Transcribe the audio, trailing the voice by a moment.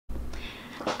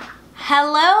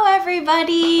Hello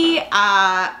everybody!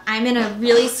 I'm in a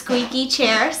really squeaky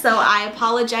chair, so I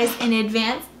apologize in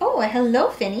advance. Oh, hello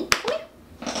Finny. Come here.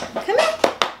 Come here.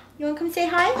 You wanna come say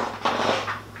hi?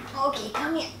 Okay,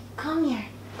 come here. Come here.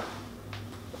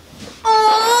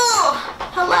 Oh!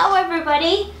 Hello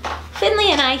everybody.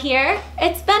 Finley and I here.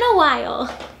 It's been a while.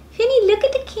 Finny, look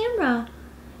at the camera.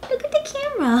 Look at the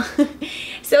camera.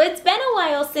 So it's been a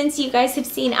while since you guys have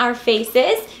seen our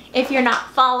faces. If you're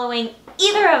not following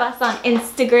either of us on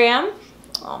Instagram.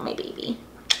 Oh, my baby.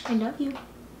 I love you.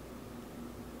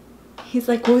 He's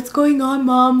like, what's going on,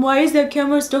 Mom? Why is that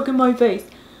camera stuck in my face?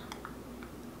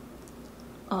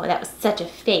 Oh, that was such a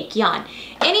fake yawn.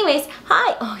 Anyways,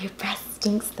 hi. Oh, your breath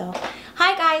stinks though.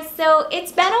 Hi guys, so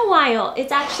it's been a while.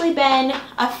 It's actually been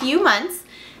a few months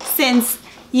since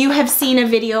you have seen a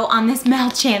video on this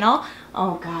Mel channel.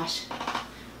 Oh gosh.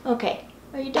 Okay,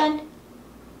 are you done?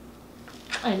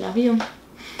 I love you.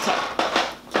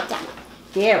 Okay.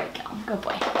 There we go. Good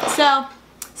boy. So,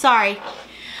 sorry.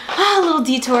 A little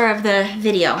detour of the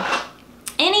video.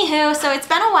 Anywho, so it's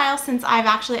been a while since I've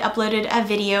actually uploaded a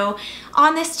video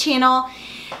on this channel.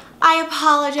 I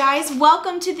apologize.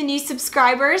 Welcome to the new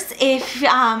subscribers. If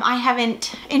I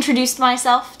haven't introduced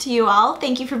myself to you all,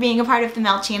 thank you for being a part of the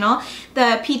Mel channel,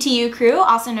 the PTU crew,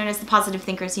 also known as the Positive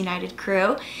Thinkers United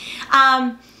crew.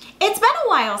 It's been a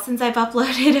while since I've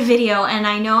uploaded a video, and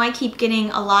I know I keep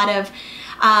getting a lot of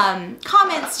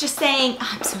comments just saying, oh,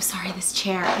 I'm so sorry, this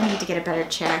chair, I need to get a better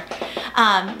chair.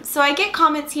 So I get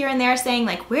comments here and there saying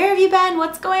like, where have you been?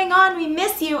 What's going on? We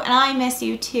miss you, and I miss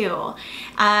you too.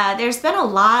 There's been a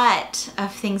lot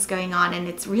of things going on, and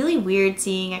it's really weird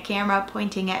seeing a camera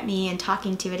pointing at me and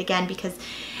talking to it again, because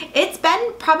it's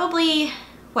been probably,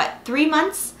 what, 3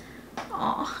 months?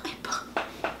 Oh,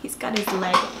 he's got his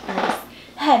leg, or his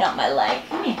head on my leg.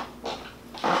 Come here.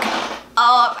 Okay.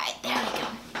 All right, there we go.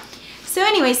 So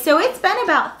anyway, so it's been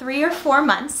about 3 or 4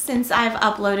 months since I've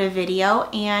uploaded a video,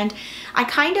 and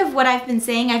what I've been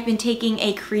saying, I've been taking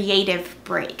a creative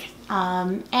break.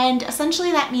 And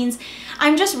essentially that means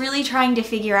I'm just really trying to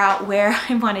figure out where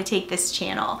I want to take this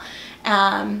channel.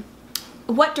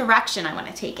 What direction I want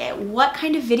to take it. What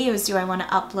kind of videos do I want to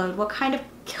upload? What kind of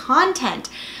content?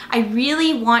 I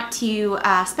really want to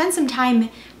spend some time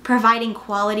providing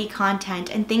quality content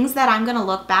and things that I'm gonna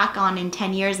look back on in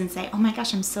 10 years and say, oh my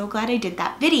gosh, I'm so glad I did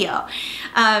that video.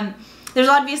 There's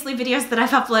obviously videos that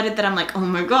I've uploaded that I'm like, oh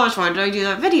my gosh, why did I do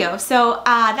that video? So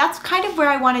that's kind of where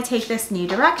I want to take this new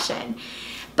direction.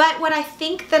 But what I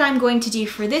think that I'm going to do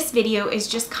for this video is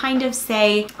just kind of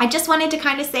say, I just wanted to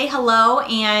kind of say hello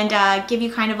and give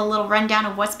you kind of a little rundown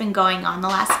of what's been going on the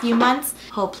last few months.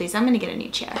 Oh, please, I'm gonna get a new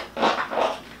chair.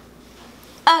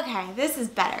 Okay, this is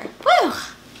better. Woo!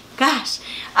 Gosh.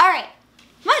 All right.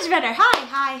 Much better. Hi,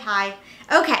 hi, hi.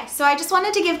 Okay, so I just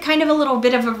wanted to give kind of a little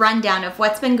bit of a rundown of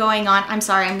what's been going on. I'm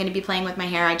sorry, I'm going to be playing with my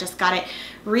hair. I just got it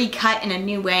recut in a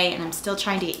new way, and I'm still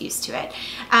trying to get used to it.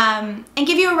 And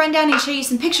give you a rundown and show you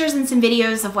some pictures and some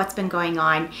videos of what's been going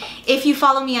on. If you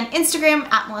follow me on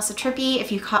Instagram, at Melissa Trippy.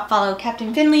 If you follow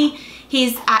Captain Finley,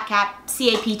 he's at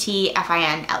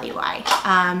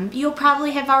CapTinFinley. You'll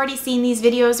probably have already seen these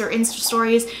videos or Insta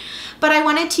stories, but I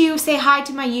wanted to say hi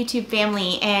to my YouTube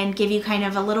family and give you kind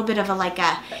of a little bit of a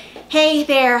hey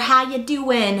there, how you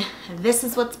doing? This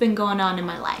is what's been going on in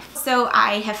my life. So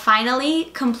I have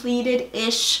finally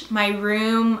completed-ish my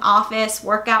room, office,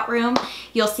 workout room.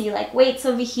 You'll see like weights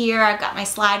over here. I've got my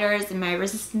sliders and my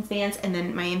resistance bands and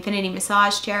then my infinity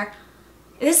massage chair.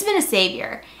 This has been a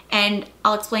savior, and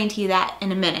I'll explain to you that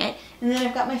in a minute. And then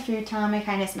I've got my futon, my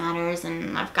kindness matters,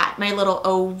 and I've got my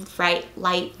little right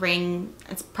light ring.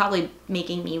 It's probably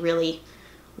making me really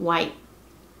white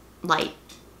light.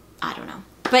 I don't know.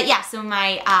 But yeah, so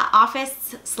my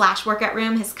office / workout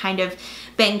room has kind of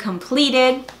been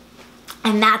completed,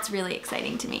 and that's really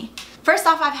exciting to me. First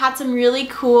off, I've had some really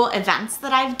cool events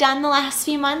that I've done the last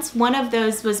few months. One of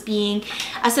those was being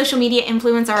a social media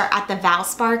influencer at the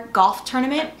Valspar golf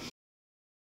tournament.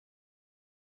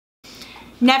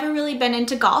 Never really been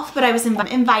into golf, but I was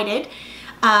invited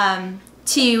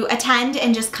to attend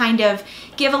and just kind of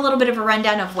give a little bit of a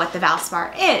rundown of what the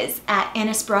Valspar is at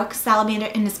Innisbrook, Salamander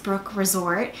Innisbrook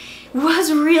Resort. It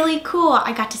was really cool.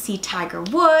 I got to see Tiger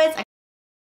Woods. I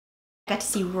got to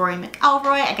see Rory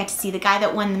McIlroy. I got to see the guy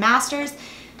that won the Masters.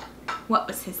 What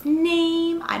was his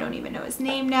name? I don't even know his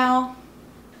name now.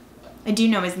 I do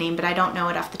know his name, but I don't know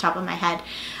it off the top of my head.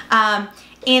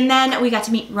 And then we got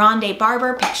to meet Rondé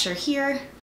Barber, picture here.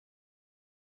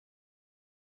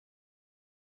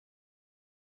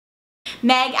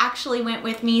 Meg actually went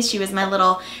with me. She was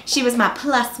my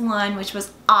plus one, which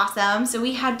was awesome. So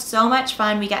we had so much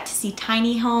fun. We got to see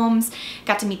tiny homes,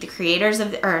 got to meet the creators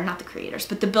of, or not the creators,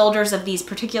 but the builders of these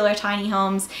particular tiny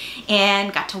homes,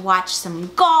 and got to watch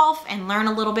some golf and learn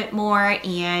a little bit more.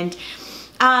 And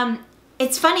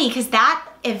it's funny because that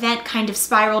event kind of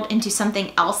spiraled into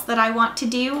something else that I want to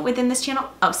do within this channel.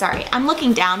 Oh, sorry, I'm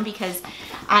looking down because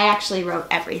I actually wrote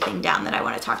everything down that I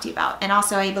want to talk to you about. And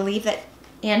also I believe that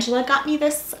Angela got me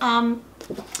this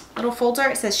little folder.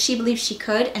 It says she believes she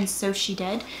could, and so she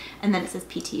did. And then it says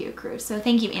PTU crew. So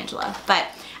thank you, Angela. But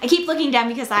I keep looking down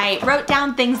because I wrote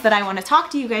down things that I want to talk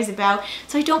to you guys about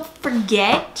so I don't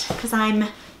forget, because I'm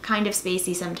kind of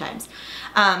spacey sometimes.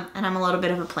 And I'm a little bit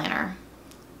of a planner.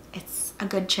 It's a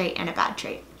good trait and a bad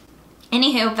trait.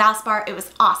 Anywho, Valspar, it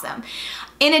was awesome.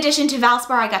 In addition to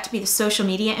Valspar, I got to be the social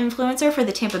media influencer for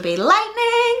the Tampa Bay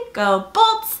Lightning. Go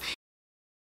Bolts!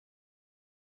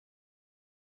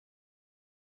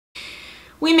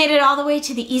 We made it all the way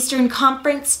to the Eastern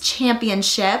Conference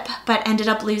Championship, but ended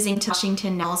up losing to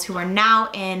Washington Nationals, who are now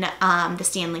in the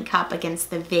Stanley Cup against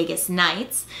the Vegas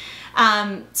Knights.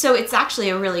 So it's actually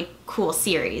a really cool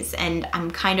series, and I'm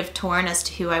kind of torn as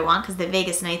to who I want, because the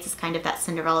Vegas Knights is kind of that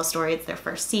Cinderella story. It's their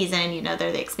first season, you know,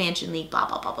 they're the expansion league, blah,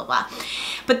 blah, blah, blah, blah.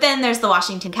 But then there's the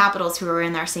Washington Capitals, who are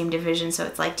in our same division, so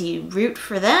it's like, do you root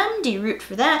for them? Do you root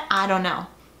for that? I don't know.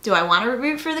 Do I want to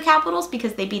root for the Capitals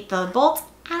because they beat the Bolts?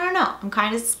 I don't know. I'm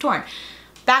kind of torn.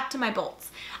 Back to my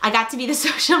Bolts. I got to be the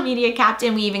social media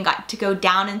captain. We even got to go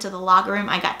down into the locker room.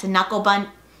 I got to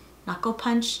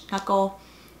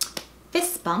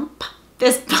fist bump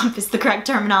is the correct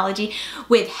terminology,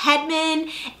 with Hedman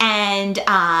and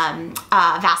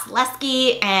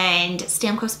Vasilevsky, and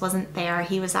Stamkos wasn't there.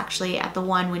 He was actually at the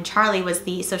one when Charlie was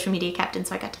the social media captain,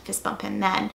 so I got to fist bump him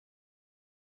then.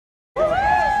 Come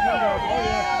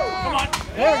on.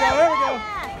 There we go, there we go.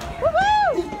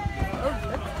 Woohoo! Let's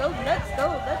go, let's go,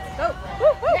 let's go.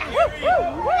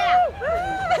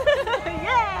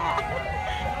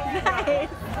 Yeah! Nice.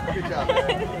 Good job,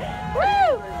 man.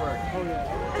 Woo!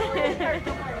 Great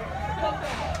work.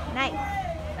 Nice.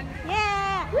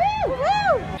 Yeah! Woo!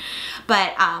 Woo!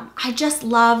 But I just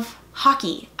love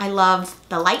hockey. I love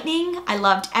the Lightning. I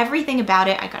loved everything about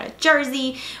it. I got a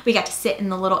jersey. We got to sit in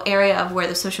the little area of where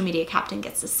the social media captain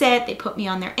gets to sit. They put me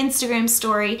on their Instagram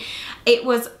story. It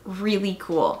was really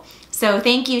cool. So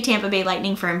thank you, Tampa Bay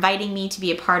Lightning, for inviting me to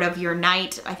be a part of your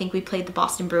night. I think we played the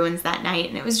Boston Bruins that night,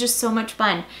 and it was just so much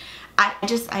fun. I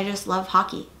just love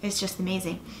hockey. It's just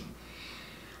amazing.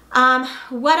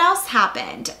 What else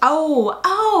happened?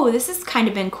 Oh, this has kind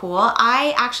of been cool.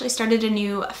 I actually started a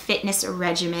new fitness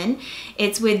regimen.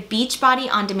 It's with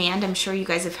Beachbody On Demand. I'm sure you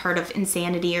guys have heard of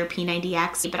Insanity or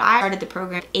P90X, but I started the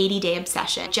program 80-Day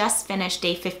Obsession. Just finished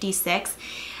day 56.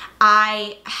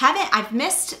 I've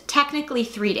missed technically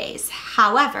 3 days.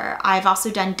 However, I've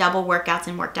also done double workouts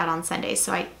and worked out on Sundays,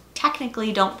 so I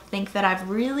technically don't think that I've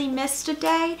really missed a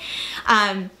day.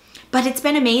 But it's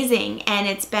been amazing, and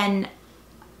it's been,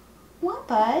 what,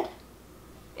 bud?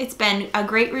 It's been a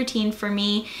great routine for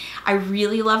me. I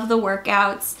really love the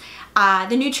workouts.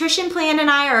 The nutrition plan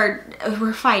and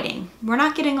we're fighting. We're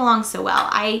not getting along so well.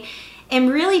 I am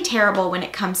really terrible when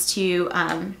it comes to,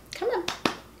 I'm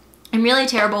really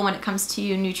terrible when it comes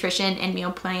to nutrition and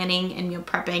meal planning and meal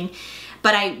prepping,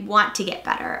 but I want to get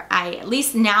better. I at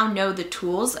least now know the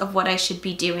tools of what I should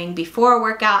be doing before a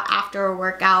workout, after a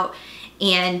workout,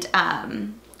 and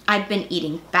I've been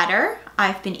eating better.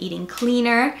 I've been eating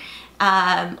cleaner,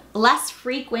 less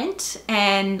frequent,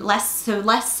 and less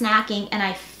snacking, and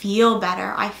I feel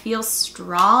better. I feel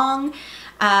strong.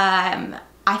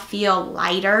 I feel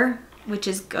lighter, which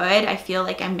is good. I feel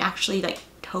like I'm actually like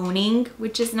toning,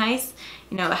 which is nice.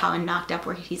 You know how in Knocked Up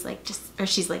where he's like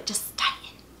she's like, just tighten.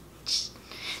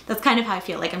 That's kind of how I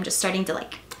feel. Like I'm just starting to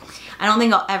like, I don't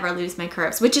think I'll ever lose my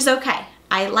curves, which is okay.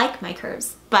 I like my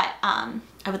curves, but I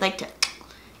would like to.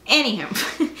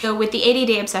 Anywho, so with the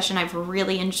 80-Day Obsession, I've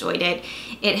really enjoyed it.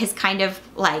 It has kind of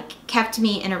like kept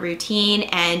me in a routine,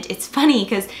 and it's funny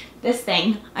because this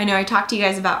thing, I know I talked to you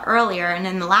guys about earlier and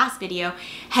in the last video,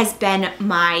 has been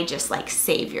my just like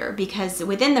savior, because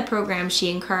within the program she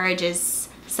encourages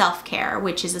self-care,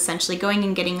 which is essentially going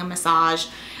and getting a massage,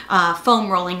 foam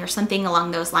rolling or something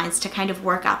along those lines to kind of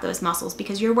work out those muscles,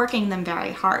 because you're working them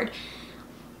very hard.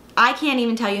 I can't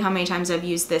even tell you how many times I've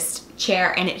used this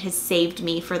chair, and it has saved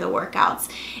me for the workouts.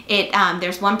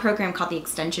 There's one program called the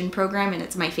extension program, and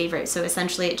it's my favorite. So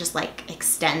essentially it just like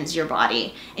extends your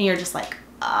body, and you're just like,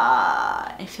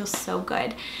 it feels so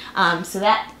good. So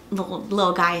that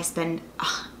little guy has been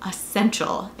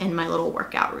essential in my little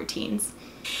workout routines.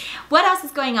 What else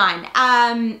is going on?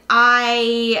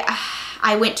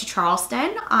 I went to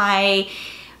Charleston. I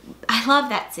love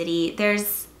that city.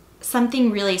 There's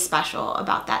something really special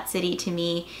about that city to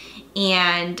me.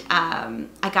 And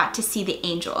I got to see the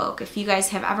angel oak. If you guys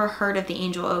have ever heard of the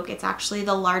angel oak, it's actually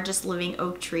the largest living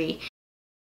oak tree.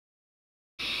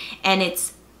 And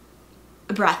it's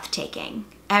breathtaking.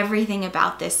 Everything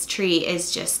about this tree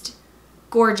is just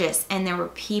gorgeous. And there were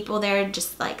people there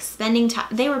just like spending time.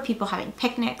 There were people having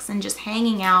picnics and just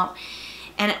hanging out.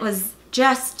 And it was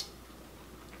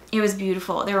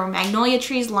beautiful. There were magnolia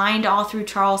trees lined all through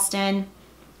Charleston.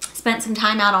 Spent some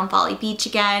time out on Folly Beach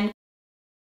again.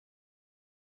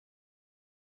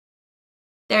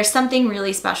 There's something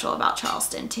really special about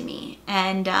Charleston to me.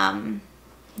 And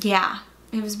yeah,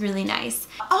 it was really nice.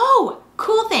 Oh,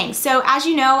 cool thing. So as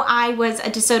you know, I was a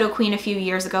DeSoto queen a few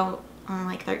years ago,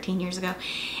 like 13 years ago.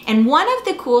 And one of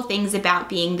the cool things about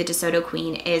being the DeSoto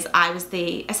queen is I was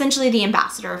essentially the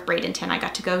ambassador of Bradenton. I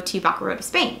got to go to Bacarota,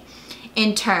 Spain.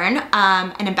 In turn,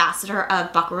 an ambassador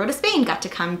of Bacarota, Spain got to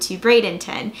come to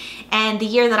Bradenton. And the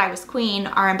year that I was queen,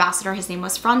 our ambassador, his name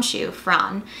was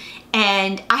Fran.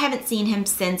 And I haven't seen him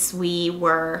since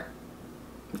I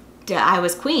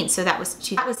was queen. So that was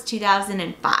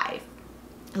 2005.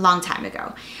 A long time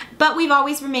ago. But we've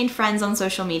always remained friends on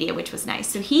social media, which was nice.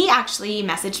 So he actually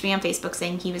messaged me on Facebook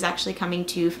saying he was actually coming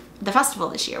to the festival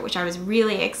this year, which I was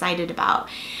really excited about.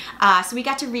 So we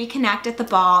got to reconnect at the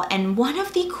ball, and one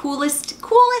of the coolest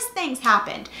things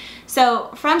happened.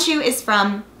 So Franchu is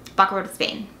from Bacarota,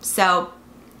 Spain. So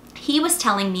he was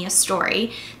telling me a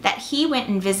story that he went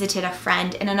and visited a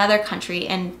friend in another country,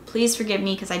 and please forgive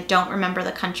me because I don't remember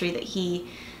the country that he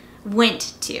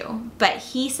went to, but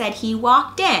he said he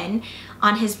walked in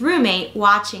on his roommate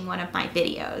watching one of my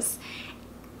videos.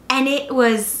 And it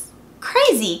was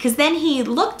crazy because then he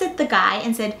looked at the guy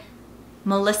and said,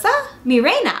 "Melissa?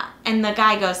 Mirena." And the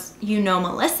guy goes, "You know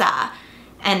Melissa?"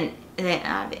 And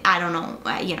I don't know,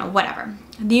 whatever.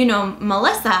 "You know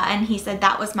Melissa?" And he said,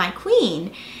 "That was my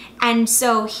queen." And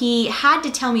so he had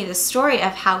to tell me the story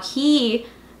of how he,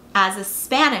 as a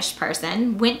Spanish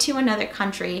person, went to another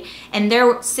country and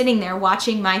they're sitting there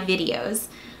watching my videos.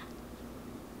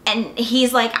 And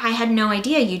he's like, "I had no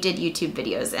idea you did YouTube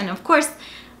videos." And of course,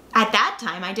 at that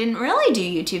time, I didn't really do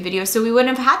YouTube videos, so we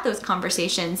wouldn't have had those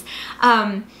conversations.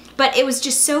 But it was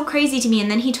just so crazy to me.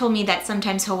 And then he told me that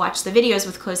sometimes he'll watch the videos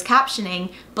with closed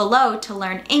captioning below to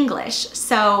learn English.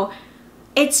 So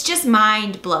it's just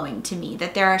mind-blowing to me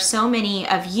that there are so many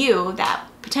of you that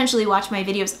potentially watch my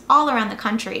videos all around the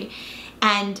country.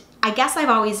 And I guess I've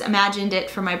always imagined it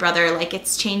for my brother, like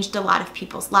it's changed a lot of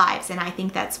people's lives. And I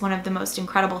think that's one of the most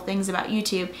incredible things about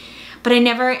YouTube, but I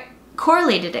never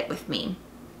correlated it with me.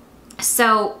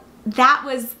 So that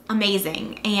was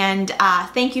amazing. And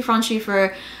thank you, Franchu,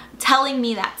 for telling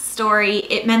me that story.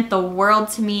 It meant the world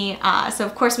to me. So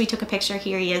of course we took a picture.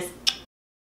 Here he is.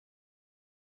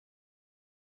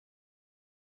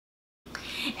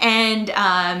 And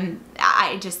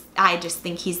I just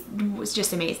think was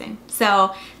just amazing.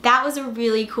 So that was a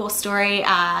really cool story.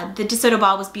 The DeSoto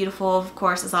Ball was beautiful, of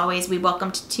course, as always. We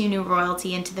welcomed 2 new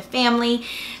royalty into the family.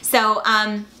 So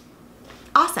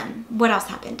awesome. What else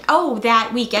happened? Oh,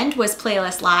 that weekend was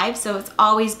Playlist Live. So it's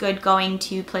always good going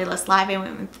to Playlist Live. I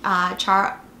went with I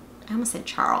almost said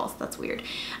Charles. That's weird.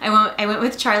 I went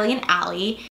with Charlie and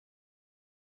Allie.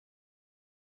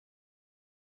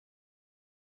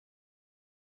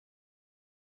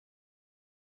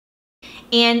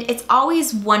 And it's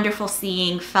always wonderful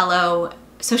seeing fellow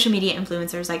social media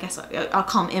influencers, I guess I'll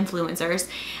call them influencers,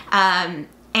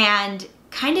 and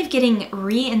kind of getting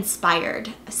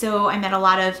re-inspired. So I met a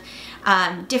lot of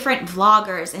different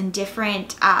vloggers and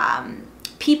different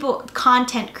people,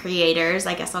 content creators,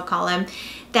 I guess I'll call them,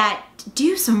 that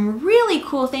do some really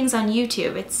cool things on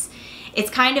YouTube. It's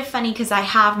kind of funny because I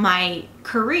have my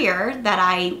career that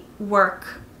I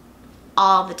work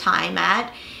all the time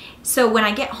at. So when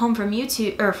I get home from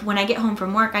YouTube, or when I get home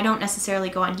from work, I don't necessarily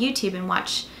go on YouTube and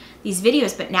watch these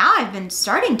videos, but now I've been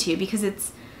starting to because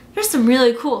there's some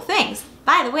really cool things.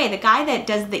 By the way, the guy that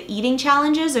does the eating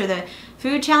challenges or the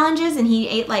food challenges, and he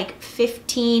ate like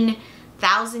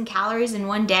 15,000 calories in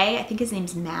one day. I think his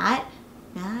name's Matt.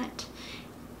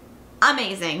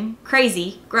 Amazing.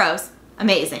 Crazy. Gross.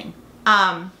 Amazing.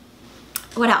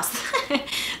 What else?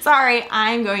 Sorry,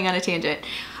 I'm going on a tangent.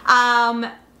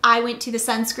 I went to the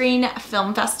Sunscreen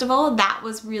Film Festival. That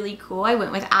was really cool. I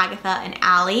went with Agatha and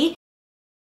Allie.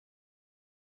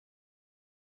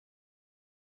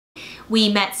 We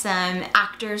met some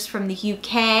actors from the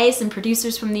UK, some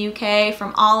producers from the UK,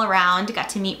 from all around. Got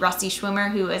to meet Rusty Schwimmer,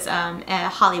 who is a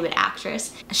Hollywood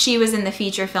actress. She was in the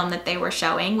feature film that they were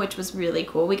showing, which was really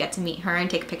cool. We got to meet her and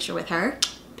take a picture with her.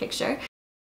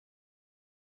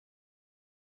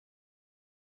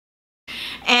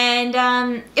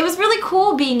 And it was really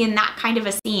cool being in that kind of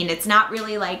a scene. It's not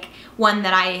really like one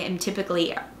that I am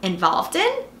typically involved in,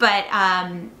 but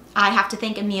I have to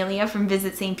thank Amelia from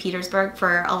Visit St. Petersburg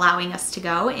for allowing us to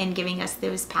go and giving us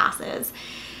those passes.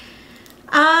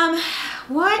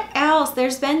 What else?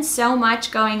 There's been so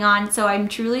much going on, so I'm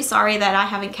truly sorry that I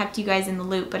haven't kept you guys in the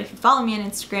loop, but if you follow me on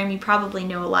Instagram, you probably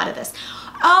know a lot of this.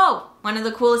 Oh, one of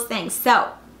the coolest things.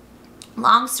 So,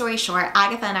 long story short,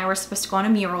 Agatha and I were supposed to go on a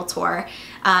mural tour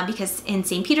because in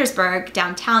St. Petersburg,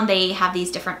 downtown, they have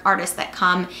these different artists that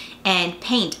come and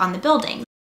paint on the buildings.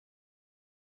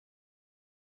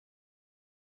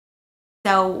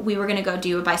 So we were gonna go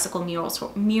do a bicycle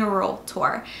mural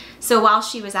tour. So while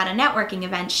she was at a networking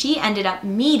event, she ended up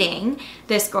meeting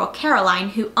this girl, Caroline,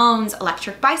 who owns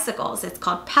electric bicycles. It's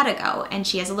called Pedago, and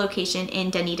she has a location in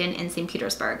Dunedin in St.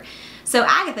 Petersburg. So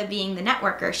Agatha, being the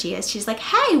networker she is, she's like,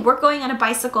 hey, we're going on a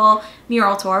bicycle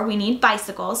mural tour. We need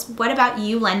bicycles. What about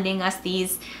you lending us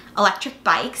these electric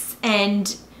bikes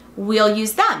and we'll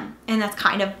use them? And that's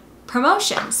kind of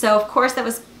promotion. So of course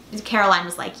Caroline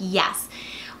was like, yes.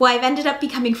 Well, I've ended up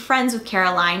becoming friends with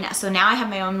Caroline, so now I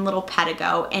have my own little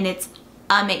Pedago, and it's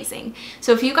amazing.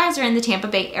 So if you guys are in the Tampa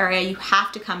Bay area, you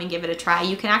have to come and give it a try.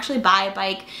 You can actually buy a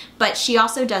bike, but she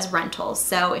also does rentals.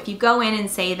 So if you go in and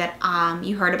say that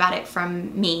you heard about it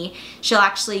from me, she'll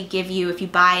actually give you, if you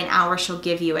buy an hour, she'll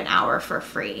give you an hour for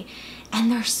free.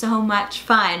 And they're so much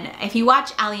fun. If you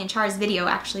watch Ali and Char's video,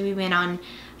 actually, we went on,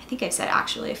 I think I've said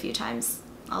actually a few times,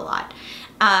 a lot.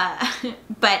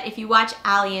 But if you watch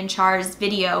Ali and Char's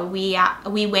video, we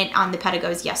went on the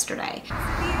Pedagos yesterday. It's a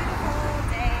beautiful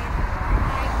day.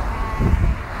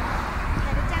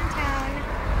 Headed downtown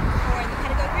for the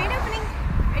Pedago grand opening.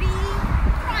 Ready?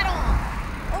 Throttle!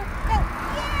 Oh, go!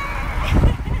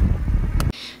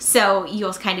 Yeah! So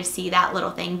you'll kind of see that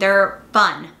little thing. They're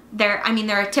fun. They're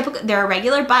a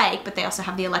regular bike, but they also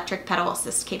have the electric pedal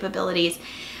assist capabilities.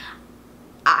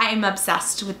 I'm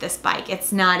obsessed with this bike.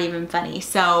 It's not even funny.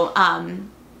 So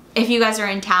if you guys are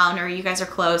in town or you guys are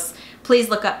close, please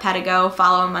look up Pedago,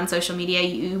 follow them on social media.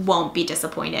 You won't be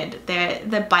disappointed.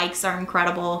 The bikes are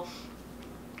incredible.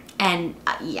 And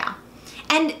yeah.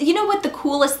 And you know what the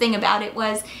coolest thing about it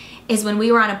is when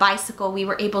we were on a bicycle, we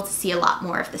were able to see a lot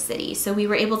more of the city. So we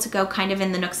were able to go kind of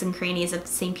in the nooks and crannies of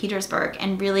St. Petersburg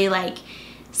and really like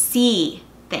see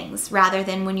things, rather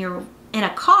than when you're in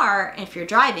a car, if you're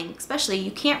driving especially,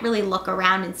 you can't really look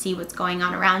around and see what's going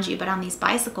on around you. But on these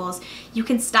bicycles, you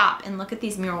can stop and look at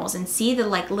these murals and see the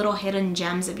like little hidden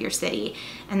gems of your city.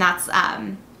 And that's,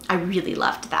 I really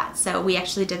loved that. So we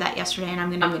actually did that yesterday, and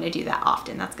I'm gonna do that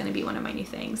often. That's gonna be one of my new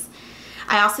things.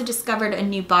 I also discovered a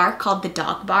new bar called the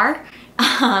Dog Bar.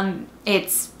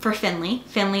 It's for Finley.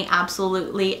 Finley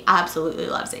absolutely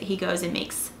loves it. He goes and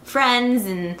makes friends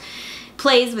and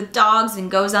plays with dogs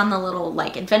and goes on the little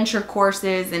like adventure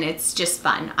courses, and it's just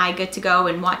fun. I get to go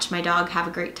and watch my dog have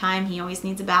a great time. He always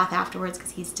needs a bath afterwards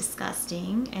because he's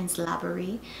disgusting and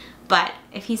slobbery, but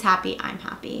if he's happy, I'm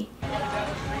happy.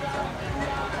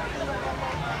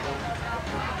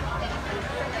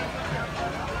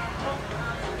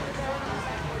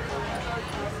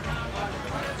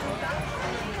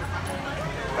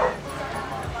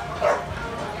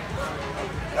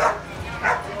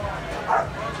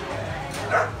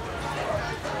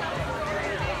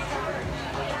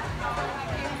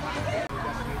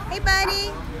 Hey,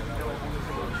 buddy.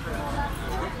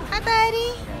 Hi,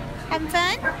 buddy. Having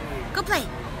fun? Go play.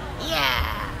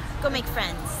 Yeah. Go make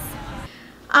friends.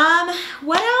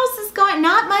 What else is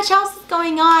not much else is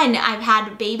going on. I've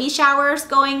had baby showers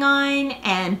going on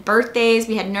and birthdays.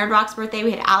 We had Nerd Rock's birthday.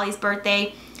 We had Allie's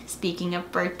birthday. Speaking of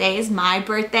birthdays, my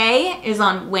birthday is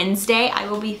on Wednesday. I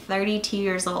will be 32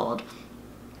 years old.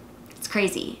 It's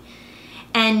crazy.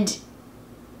 And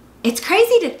it's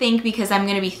crazy to think, because I'm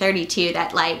going to be 32,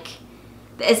 that like,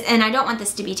 and I don't want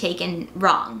this to be taken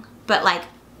wrong, but like,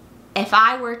 if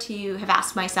I were to have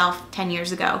asked myself 10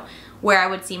 years ago where I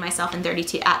would see myself at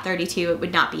 32, it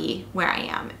would not be where I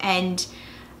am. And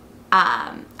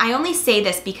I only say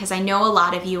this because I know a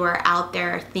lot of you are out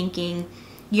there thinking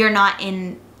you're not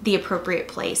in the appropriate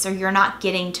place, or you're not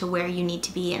getting to where you need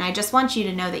to be. And I just want you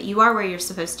to know that you are where you're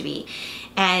supposed to be,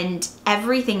 and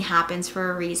everything happens for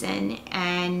a reason.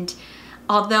 And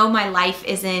although my life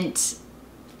isn't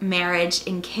marriage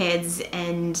and kids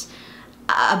and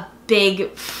a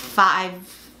big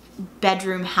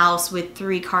 5-bedroom house with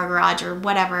 3-car garage or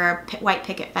whatever, white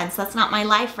picket fence, that's not my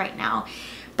life right now,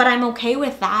 but I'm okay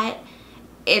with that.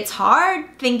 It's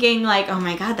hard thinking like, oh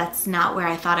my God, that's not where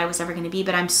I thought I was ever going to be,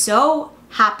 but I'm so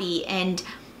happy and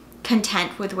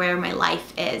content with where my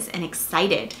life is, and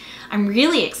excited. I'm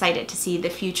really excited to see the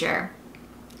future.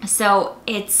 So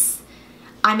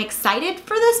I'm excited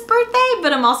for this birthday,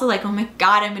 but I'm also like, oh my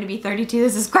God, I'm gonna be 32.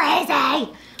 This is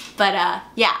crazy. But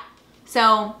yeah,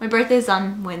 so my birthday is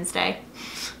on Wednesday.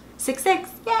 6/6,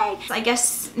 yay. I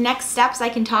guess next steps I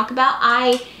can talk about.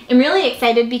 I am really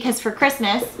excited because for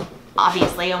Christmas,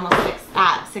 obviously almost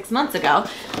 6 months ago,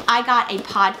 I got a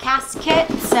podcast kit.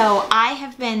 So I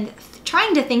have been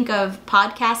trying to think of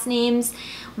podcast names,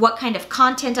 what kind of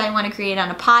content I want to create on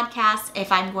a podcast,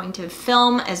 if I'm going to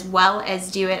film as well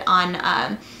as do it on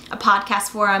a podcast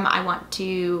forum. I want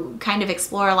to kind of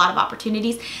explore a lot of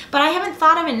opportunities, but I haven't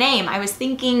thought of a name. I was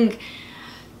thinking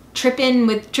Trippin'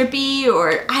 with Trippy,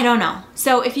 or I don't know.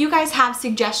 So if you guys have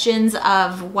suggestions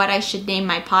of what I should name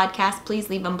my podcast, please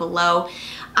leave them below.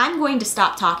 I'm going to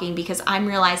stop talking because I'm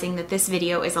realizing that this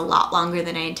video is a lot longer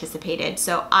than I anticipated.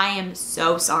 So I am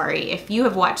so sorry. If you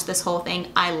have watched this whole thing,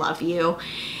 I love you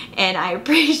and I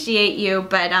appreciate you,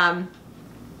 but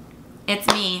it's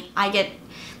me.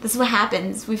 This is what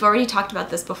happens. We've already talked about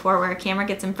this before, where a camera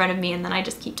gets in front of me and then I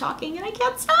just keep talking and I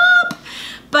can't stop.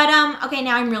 But okay,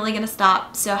 now I'm really gonna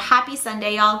stop. So happy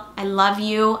Sunday, y'all. I love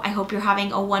you. I hope you're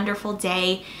having a wonderful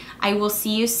day. I will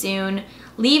see you soon.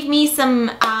 Leave me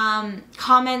some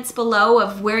comments below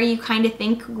of where you kind of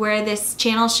think where this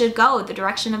channel should go, the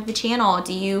direction of the channel.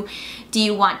 Do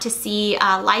you want to see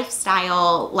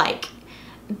lifestyle, like,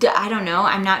 I don't know,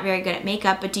 I'm not very good at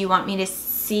makeup, but do you want me to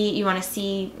you want to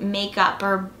see makeup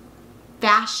or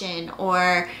fashion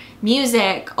or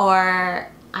music, or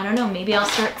I don't know, maybe I'll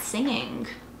start singing.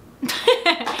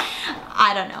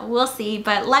 I don't know, we'll see,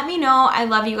 but let me know. I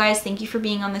love you guys. Thank you for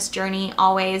being on this journey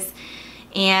always,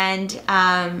 and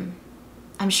I'm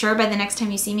sure by the next time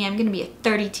you see me, I'm gonna be a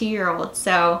 32-year-old,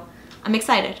 so I'm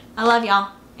excited. I love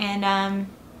y'all, and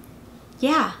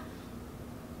yeah,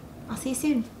 I'll see you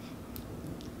soon.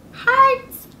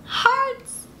 Hearts,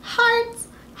 hearts, hearts,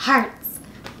 hearts.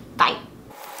 Bye.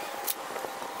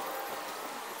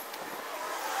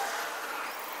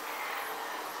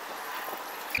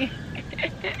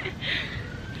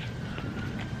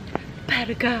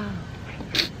 Better go.